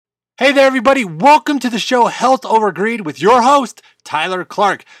Hey there, everybody. Welcome to the show Health Over Greed with your host, Tyler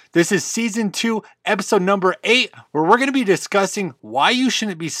Clark. This is season 2, episode number 8, where we're going to be discussing why you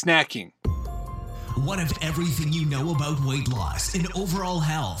shouldn't be snacking. What if everything you know about weight loss and overall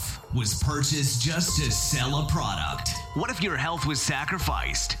health was purchased just to sell a product? What if your health was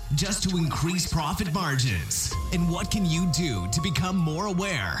sacrificed just to increase profit margins? And what can you do to become more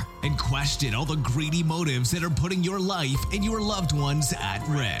aware and question all the greedy motives that are putting your life and your loved ones at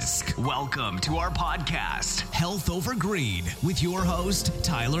risk? Welcome to our podcast, Health Over Greed, with your host,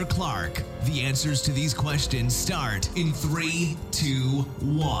 Tyler Clark. The answers to these questions start in 3, 2,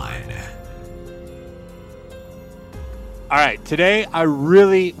 1. All right, today I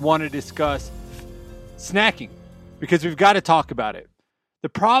really want to discuss snacking because we've got to talk about it. The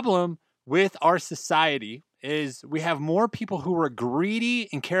problem with our society is we have more people who are greedy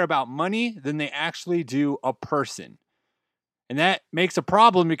and care about money than they actually do a person. And that makes a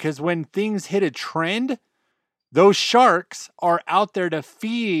problem because when things hit a trend, those sharks are out there to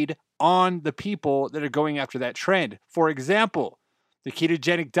feed on the people that are going after that trend. For example, the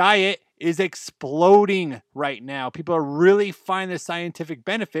ketogenic diet is exploding right now. People are really finding the scientific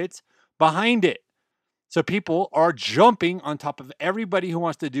benefits behind it. So people are jumping on top of everybody who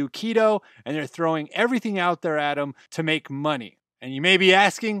wants to do keto, and they're throwing everything out there at them to make money. And you may be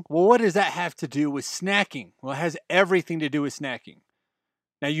asking, well, what does that have to do with snacking? Well, it has everything to do with snacking.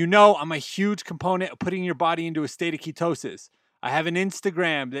 Now, you know I'm a huge component of putting your body into a state of ketosis. I have an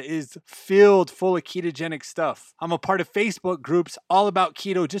Instagram that is filled full of ketogenic stuff. I'm a part of Facebook groups all about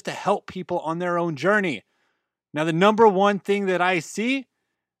keto just to help people on their own journey. Now, the number one thing that I see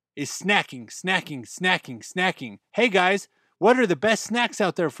is snacking. Hey guys, what are the best snacks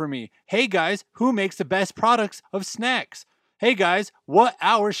out there for me? Hey guys, who makes the best products of snacks? Hey guys, what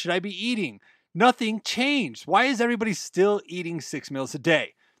hours should I be eating? Nothing changed. Why is everybody still eating 6 meals a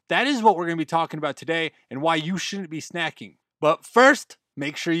day? That is what we're going to be talking about today and why you shouldn't be snacking. But first,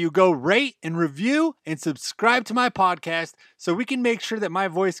 make sure you go rate and review and subscribe to my podcast so we can make sure that my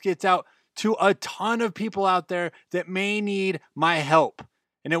voice gets out to a ton of people out there that may need my help.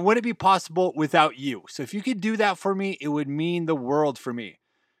 And it wouldn't be possible without you. So if you could do that for me, it would mean the world for me.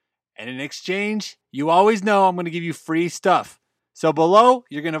 And in exchange, you always know I'm going to give you free stuff. So below,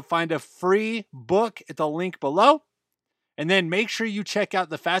 you're going to find a free book at the link below. And then make sure you check out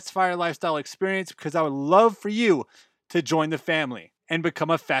the Fastifier Lifestyle Experience because I would love for you to join the family and become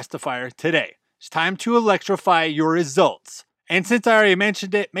a Fastifier today. It's time to electrify your results. And since I already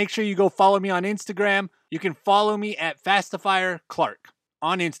mentioned it, make sure you go follow me on Instagram. You can follow me at Fastifier Clark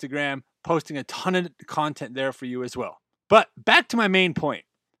on Instagram, posting a ton of content there for you as well. But back to my main point.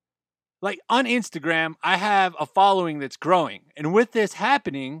 Like on Instagram, I have a following that's growing. And with this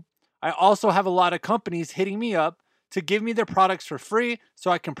happening, I also have a lot of companies hitting me up to give me their products for free so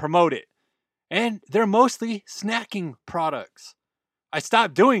I can promote it. And they're mostly snacking products. I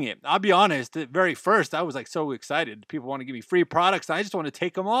stopped doing it. I'll be honest, at very first, I was like so excited. People want to give me free products. I just want to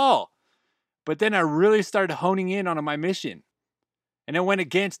take them all. But then I really started honing in on my mission. And it went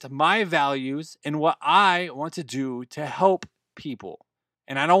against my values and what I want to do to help people.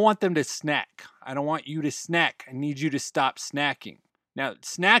 And I don't want them to snack. I don't want you to snack. I need you to stop snacking. Now,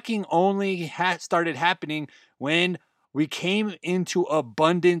 snacking only started happening when we came into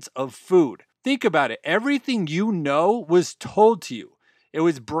abundance of food. Think about it. Everything you know was told to you. It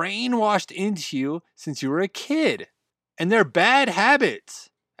was brainwashed into you since you were a kid. And they're bad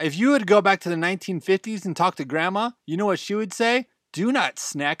habits. If you would go back to the 1950s and talk to grandma, you know what she would say? Do not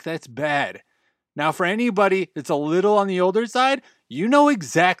snack, that's bad. Now, for anybody that's a little on the older side, you know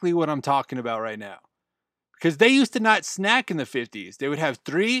exactly what I'm talking about right now. Because they used to not snack in the 50s. They would have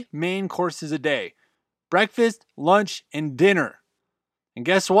 3 main courses a day. Breakfast, lunch, and dinner. And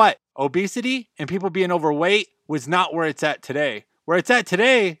guess what? Obesity and people being overweight was not where it's at today. Where it's at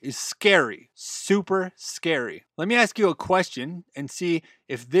today is scary. Super scary. Let me ask you a question and see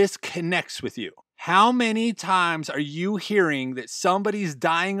if this connects with you. How many times are you hearing that somebody's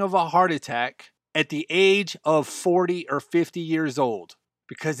dying of a heart attack at the age of 40 or 50 years old?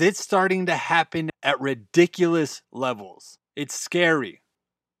 Because it's starting to happen at ridiculous levels. It's scary.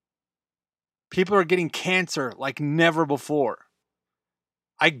 People are getting cancer like never before.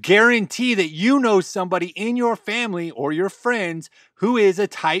 I guarantee that you know somebody in your family or your friends who is a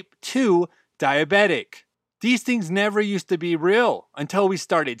type 2 diabetic. These things never used to be real until we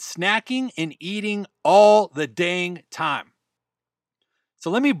started snacking and eating all the dang time.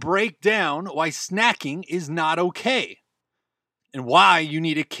 So let me break down why snacking is not okay and why you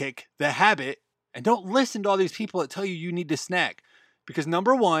need to kick the habit. And don't listen to all these people that tell you you need to snack. Because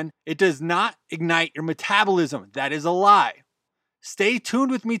number one, it does not ignite your metabolism. That is a lie. Stay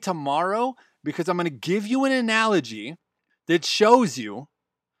tuned with me tomorrow because I'm going to give you an analogy that shows you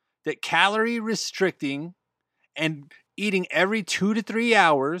that calorie restricting and eating every 2 to 3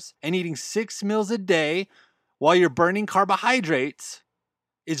 hours and eating 6 meals a day while you're burning carbohydrates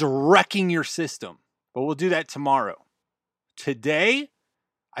is wrecking your system. But we'll do that tomorrow. Today,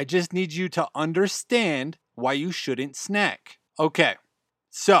 I just need you to understand why you shouldn't snack. Okay,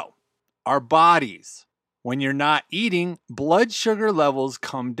 so our bodies, when you're not eating, blood sugar levels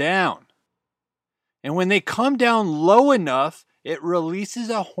come down. And when they come down low enough, it releases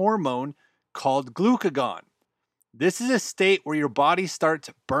a hormone called glucagon. This is a state where your body starts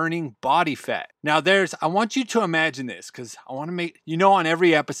burning body fat. Now I want you to imagine this because I want to make, on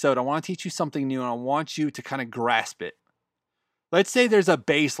every episode, I want to teach you something new and I want you to kind of grasp it. Let's say there's a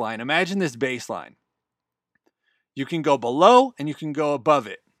baseline. Imagine this baseline. You can go below and you can go above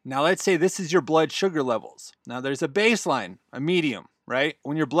it. Now let's say this is your blood sugar levels. Now there's a baseline, a medium, right?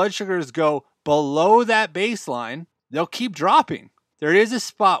 When your blood sugars go below that baseline, they'll keep dropping. There is a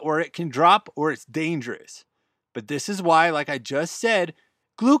spot where it can drop or it's dangerous. But this is why, like I just said,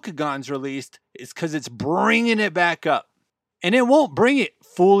 glucagon's released is because it's bringing it back up. And it won't bring it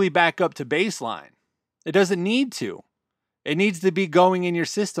fully back up to baseline. It doesn't need to. It needs to be going in your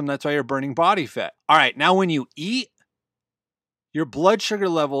system. That's why you're burning body fat. All right, now when you eat, your blood sugar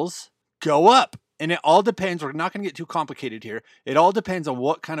levels go up. And it all depends. We're not going to get too complicated here. It all depends on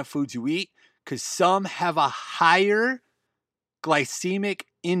what kind of foods you eat because some have a higher glycemic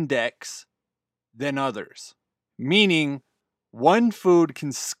index than others. Meaning one food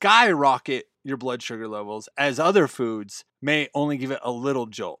can skyrocket your blood sugar levels as other foods may only give it a little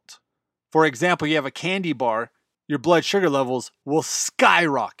jolt. For example, you have a candy bar, your blood sugar levels will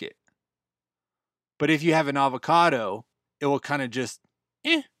skyrocket. But if you have an avocado, it will kind of just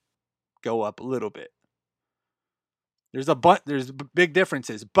go up a little bit. There's big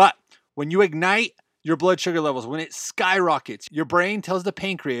differences. But when you ignite your blood sugar levels, when it skyrockets, your brain tells the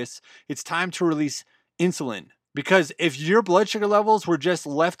pancreas it's time to release insulin. Because if your blood sugar levels were just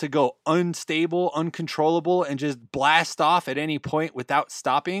left to go unstable, uncontrollable, and just blast off at any point without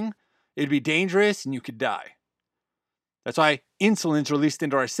stopping, it'd be dangerous and you could die. That's why insulin's released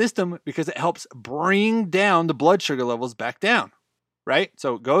into our system because it helps bring down the blood sugar levels back down, right?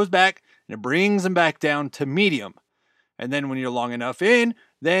 So it goes back and it brings them back down to medium. And then when you're long enough in,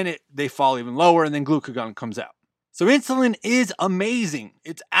 then they fall even lower and then glucagon comes out. So insulin is amazing.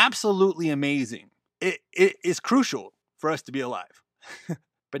 It's absolutely amazing. It is crucial for us to be alive.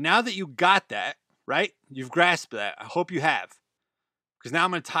 But now that you got that, right? You've grasped that. I hope you have. Because now I'm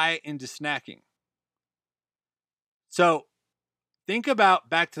going to tie it into snacking. So think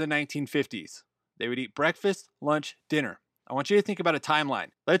about back to the 1950s. They would eat breakfast, lunch, dinner. I want you to think about a timeline.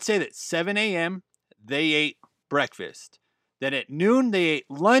 Let's say that 7 a.m. they ate breakfast. Then at noon they ate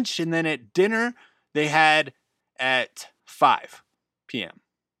lunch. And then at dinner they had at 5 p.m.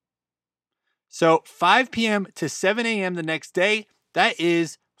 So 5 p.m. to 7 a.m. the next day, that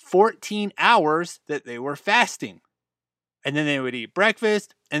is 14 hours that they were fasting. And then they would eat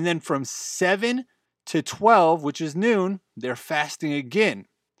breakfast. And then from 7 to 12, which is noon, they're fasting again.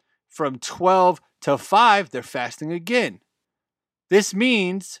 From 12 to 5, they're fasting again. This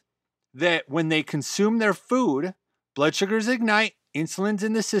means that when they consume their food, blood sugars ignite, insulin's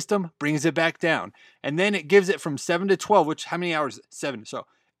in the system, brings it back down. And then it gives it from 7 to 12, which how many hours? 7. So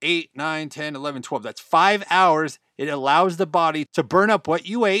 8, 9, 10, 11, 12. That's 5 hours. It allows the body to burn up what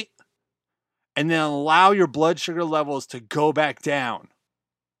you ate and then allow your blood sugar levels to go back down.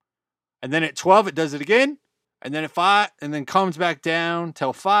 And then at 12, it does it again. And then at 5, and then comes back down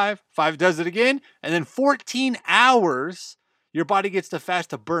till 5. 5 does it again. And then 14 hours, your body gets to fast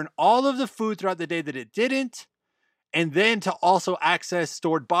to burn all of the food throughout the day that it didn't. And then to also access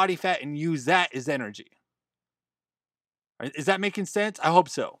stored body fat and use that as energy. Is that making sense? I hope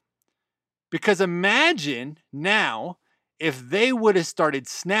so. Because imagine now if they would have started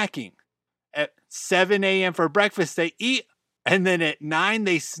snacking at 7 a.m. for breakfast, they eat, and then at 9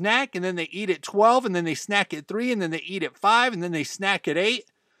 they snack, and then they eat at 12, and then they snack at 3, and then they eat at 5, and then they snack at 8.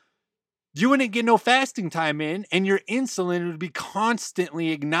 You wouldn't get no fasting time in, and your insulin would be constantly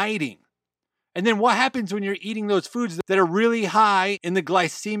igniting. And then what happens when you're eating those foods that are really high in the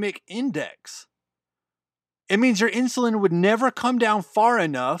glycemic index? It means your insulin would never come down far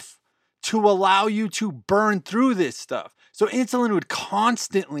enough to allow you to burn through this stuff. So insulin would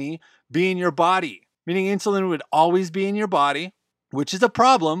constantly be in your body, meaning insulin would always be in your body, which is a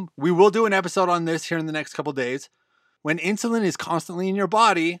problem. We will do an episode on this here in the next couple of days. When insulin is constantly in your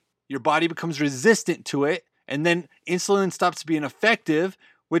body becomes resistant to it, and then insulin stops being effective,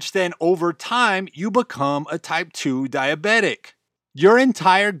 which then over time you become a type 2 diabetic. Your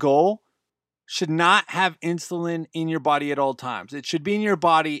entire goal should not have insulin in your body at all times. It should be in your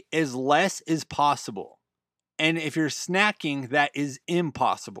body as less as possible. And if you're snacking, that is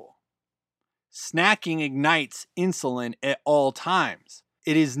impossible. Snacking ignites insulin at all times.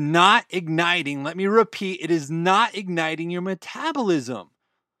 It is not igniting, let me repeat, it is not igniting your metabolism.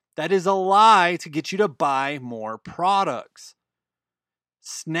 That is a lie to get you to buy more products.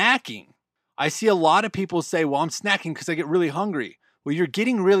 Snacking. I see a lot of people say, well, I'm snacking because I get really hungry. Well, you're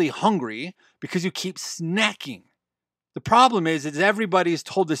getting really hungry because you keep snacking. The problem is everybody is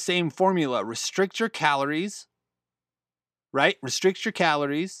told the same formula. Restrict your calories, right? Restrict your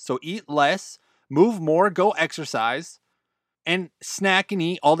calories. So eat less, move more, go exercise, and snack and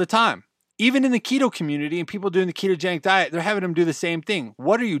eat all the time. Even in the keto community and people doing the ketogenic diet, they're having them do the same thing.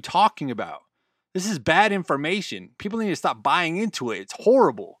 What are you talking about? This is bad information. People need to stop buying into it. It's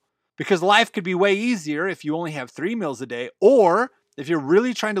horrible because life could be way easier if you only have 3 meals a day, or if you're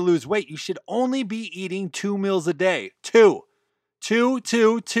really trying to lose weight, you should only be eating 2 meals a day. Two.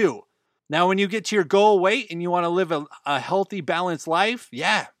 Now, when you get to your goal weight and you want to live a healthy, balanced life,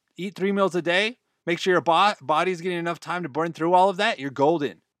 yeah, eat 3 meals a day. Make sure your body's getting enough time to burn through all of that. You're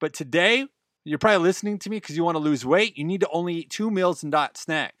golden. But today, you're probably listening to me because you want to lose weight. You need to only eat 2 meals and not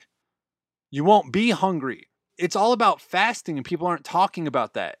snack. You won't be hungry. It's all about fasting, and people aren't talking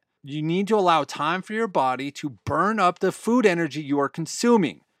about that. You need to allow time for your body to burn up the food energy you are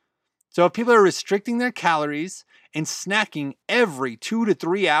consuming. So if people are restricting their calories and snacking every 2 to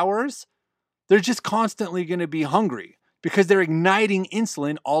 3 hours, they're just constantly going to be hungry because they're igniting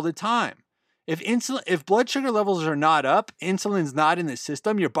insulin all the time. If blood sugar levels are not up, insulin's not in the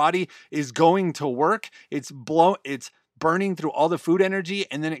system, your body is going to work. It's burning through all the food energy,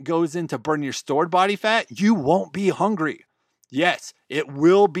 and then it goes in to burn your stored body fat. You won't be hungry. Yes, it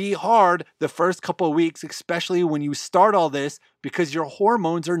will be hard the first couple of weeks, especially when you start all this, because your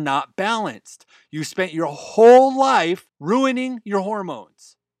hormones are not balanced. You spent your whole life ruining your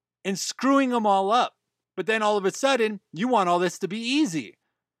hormones and screwing them all up. But then all of a sudden, you want all this to be easy.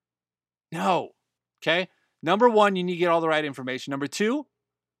 No. Okay? Number one, you need to get all the right information. Number two,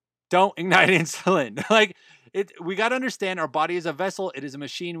 don't ignite insulin. We got to understand our body is a vessel. It is a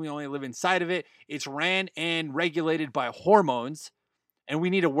machine. We only live inside of it. It's ran and regulated by hormones, and we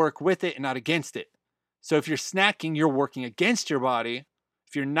need to work with it and not against it. So if you're snacking, you're working against your body.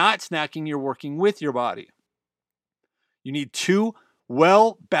 If you're not snacking, you're working with your body. You need 2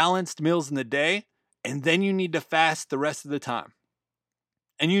 well-balanced meals in the day, and then you need to fast the rest of the time.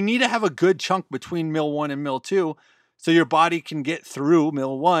 And you need to have a good chunk between meal 1 and meal 2 so your body can get through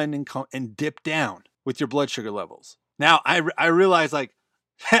meal 1 and dip down with your blood sugar levels. Now, I realized,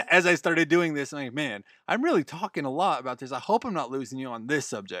 as I started doing this, I'm like, man, I'm really talking a lot about this. I hope I'm not losing you on this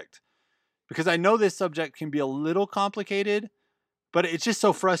subject because I know this subject can be a little complicated, but it's just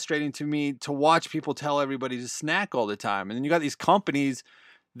so frustrating to me to watch people tell everybody to snack all the time. And then you got these companies,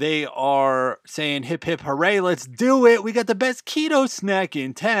 they are saying, hip, hip, hooray, let's do it. We got the best keto snack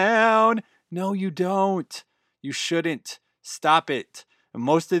in town. No, you don't. You shouldn't. Stop it. And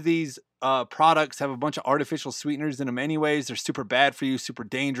most of these products have a bunch of artificial sweeteners in them anyways. They're super bad for you, super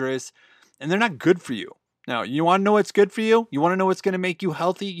dangerous, and they're not good for you. Now, you want to know what's good for you? You want to know what's going to make you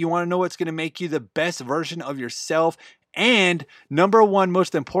healthy? You want to know what's going to make you the best version of yourself? And number one,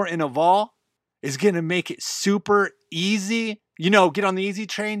 most important of all, is going to make it super easy. Get on the easy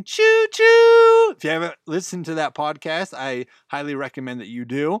train. Choo choo. If you haven't listened to that podcast, I highly recommend that you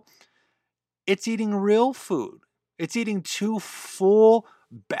do. It's eating real food. It's eating 2 full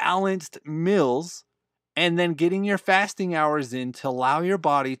balanced meals and then getting your fasting hours in to allow your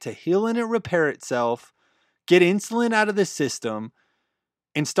body to heal and repair itself, get insulin out of the system,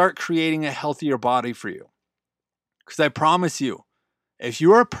 and start creating a healthier body for you. Because I promise you, if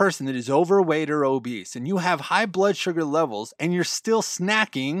you're a person that is overweight or obese and you have high blood sugar levels and you're still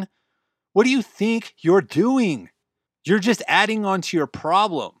snacking, what do you think you're doing? You're just adding on to your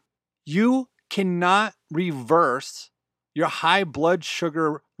problem. You cannot reverse your high blood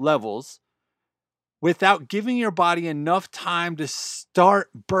sugar levels without giving your body enough time to start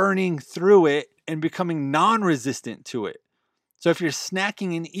burning through it and becoming non-resistant to it. So if you're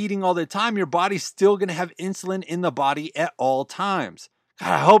snacking and eating all the time, your body's still going to have insulin in the body at all times.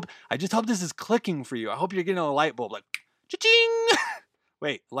 God, I just hope this is clicking for you. I hope you're getting a light bulb like, cha-ching.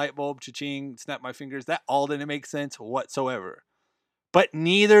 Wait, light bulb, cha-ching, snap my fingers. That all didn't make sense whatsoever. But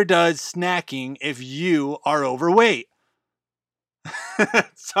neither does snacking if you are overweight.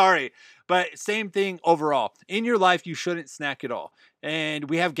 Sorry, but same thing overall. In your life, you shouldn't snack at all. And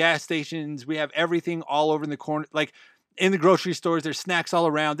we have gas stations. We have everything all over in the corner. Like in the grocery stores, there's snacks all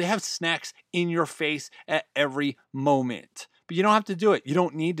around. They have snacks in your face at every moment. but you don't have to do it. You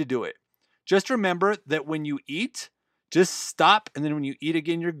don't need to do it. Just remember that when you eat, just stop. And then when you eat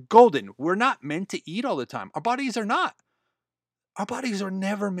again, you're golden. We're not meant to eat all the time. Our bodies are not. Our bodies are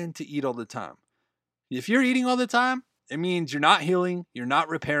never meant to eat all the time. If you're eating all the time, it means you're not healing, you're not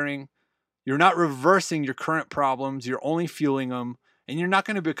repairing, you're not reversing your current problems, you're only fueling them, and you're not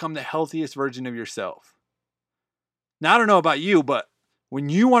going to become the healthiest version of yourself. Now, I don't know about you, but when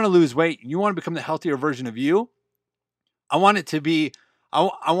you want to lose weight, you want to become the healthier version of you, I want it to be,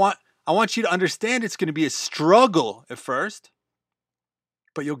 I want you to understand it's going to be a struggle at first,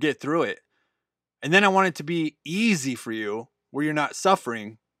 but you'll get through it. And then I want it to be easy for you where you're not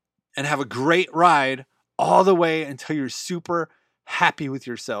suffering and have a great ride all the way until you're super happy with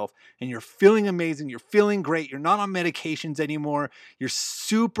yourself and you're feeling amazing. You're feeling great. You're not on medications anymore. You're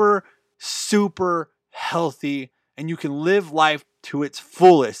super, super healthy and you can live life to its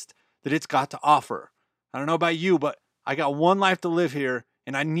fullest that it's got to offer. I don't know about you, but I got one life to live here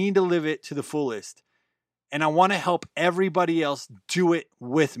and I need to live it to the fullest. And I want to help everybody else do it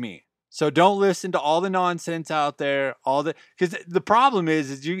with me. So don't listen to all the nonsense out there, because the problem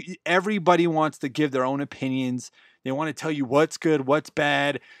is everybody wants to give their own opinions. They want to tell you what's good, what's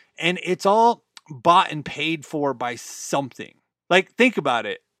bad, and it's all bought and paid for by something. Like, think about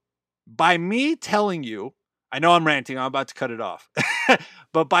it. By me telling you, I know I'm ranting, I'm about to cut it off,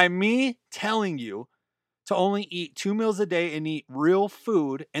 but by me telling you to only eat 2 meals a day and eat real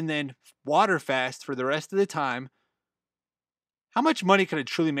food and then water fast for the rest of the time, how much money could I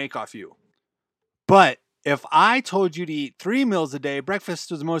truly make off you? But if I told you to eat 3 meals a day, breakfast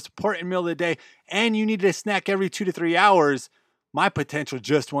was the most important meal of the day, and you needed a snack every 2 to 3 hours, my potential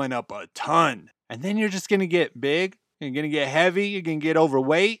just went up a ton. And then you're just going to get big, you're going to get heavy, you're going to get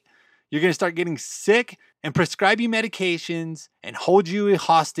overweight, you're going to start getting sick and prescribe you medications and hold you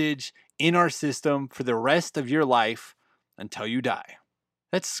hostage in our system for the rest of your life until you die.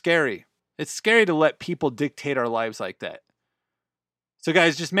 That's scary. It's scary to let people dictate our lives like that. So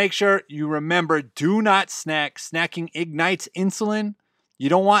guys, just make sure you remember, do not snack. Snacking ignites insulin. You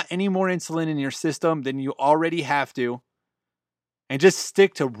don't want any more insulin in your system than you already have to. And just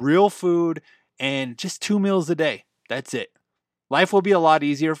stick to real food and just 2 meals a day. That's it. Life will be a lot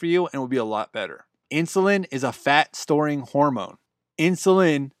easier for you and will be a lot better. Insulin is a fat storing hormone.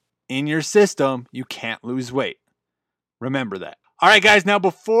 Insulin in your system, you can't lose weight. Remember that. All right, guys, now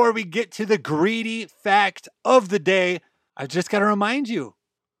before we get to the greedy fact of the day, I just got to remind you,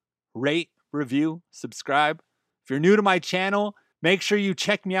 rate, review, subscribe. If you're new to my channel, make sure you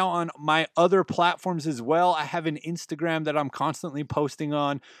check me out on my other platforms as well. I have an Instagram that I'm constantly posting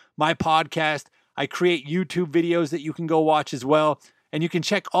on, my podcast. I create YouTube videos that you can go watch as well. And you can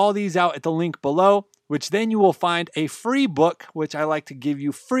check all these out at the link below, which then you will find a free book, which I like to give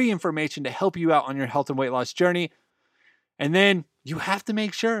you free information to help you out on your health and weight loss journey. And then you have to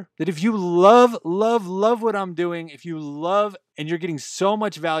make sure that if you love what I'm doing, if you love and you're getting so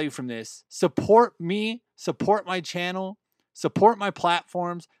much value from this, support me, support my channel, support my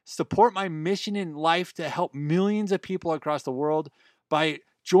platforms, support my mission in life to help millions of people across the world by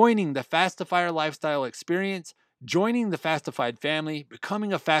joining the Fastifier lifestyle experience, joining the Fastified family,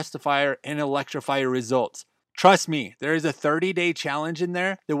 becoming a Fastifier, and electrify your results. Trust me, there is a 30-day challenge in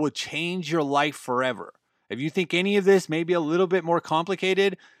there that will change your life forever. If you think any of this may be a little bit more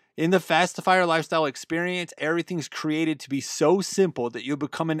complicated, in the Fastifier lifestyle experience, everything's created to be so simple that you'll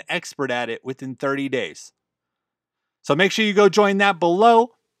become an expert at it within 30 days. So make sure you go join that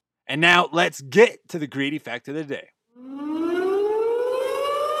below. And now let's get to the greedy fact of the day.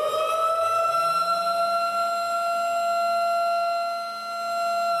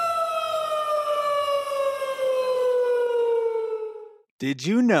 Did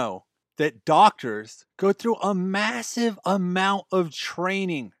you know that doctors go through a massive amount of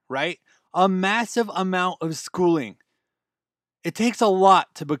training, right? A massive amount of schooling. It takes a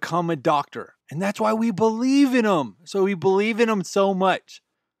lot to become a doctor, and that's why we believe in them. So we believe in them so much.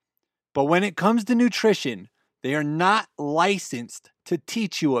 But when it comes to nutrition, they are not licensed to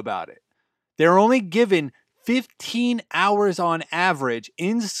teach you about it. They're only given 15 hours on average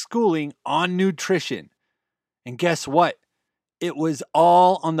in schooling on nutrition. And guess what? It was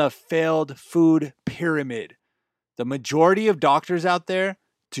all on the failed food pyramid. The majority of doctors out there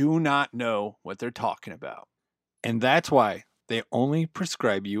do not know what they're talking about. And that's why they only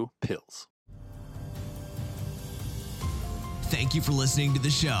prescribe you pills. Thank you for listening to the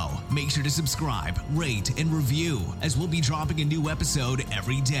show. Make sure to subscribe, rate, and review, as we'll be dropping a new episode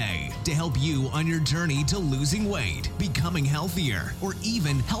every day to help you on your journey to losing weight, becoming healthier, or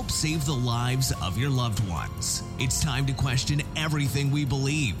even help save the lives of your loved ones. It's time to question everything we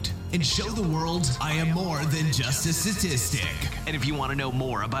believed and show the world I am more than just a statistic. And if you want to know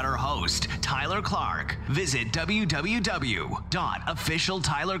more about our host, Tyler Clark, visit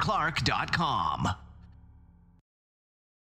www.officialtylerclark.com.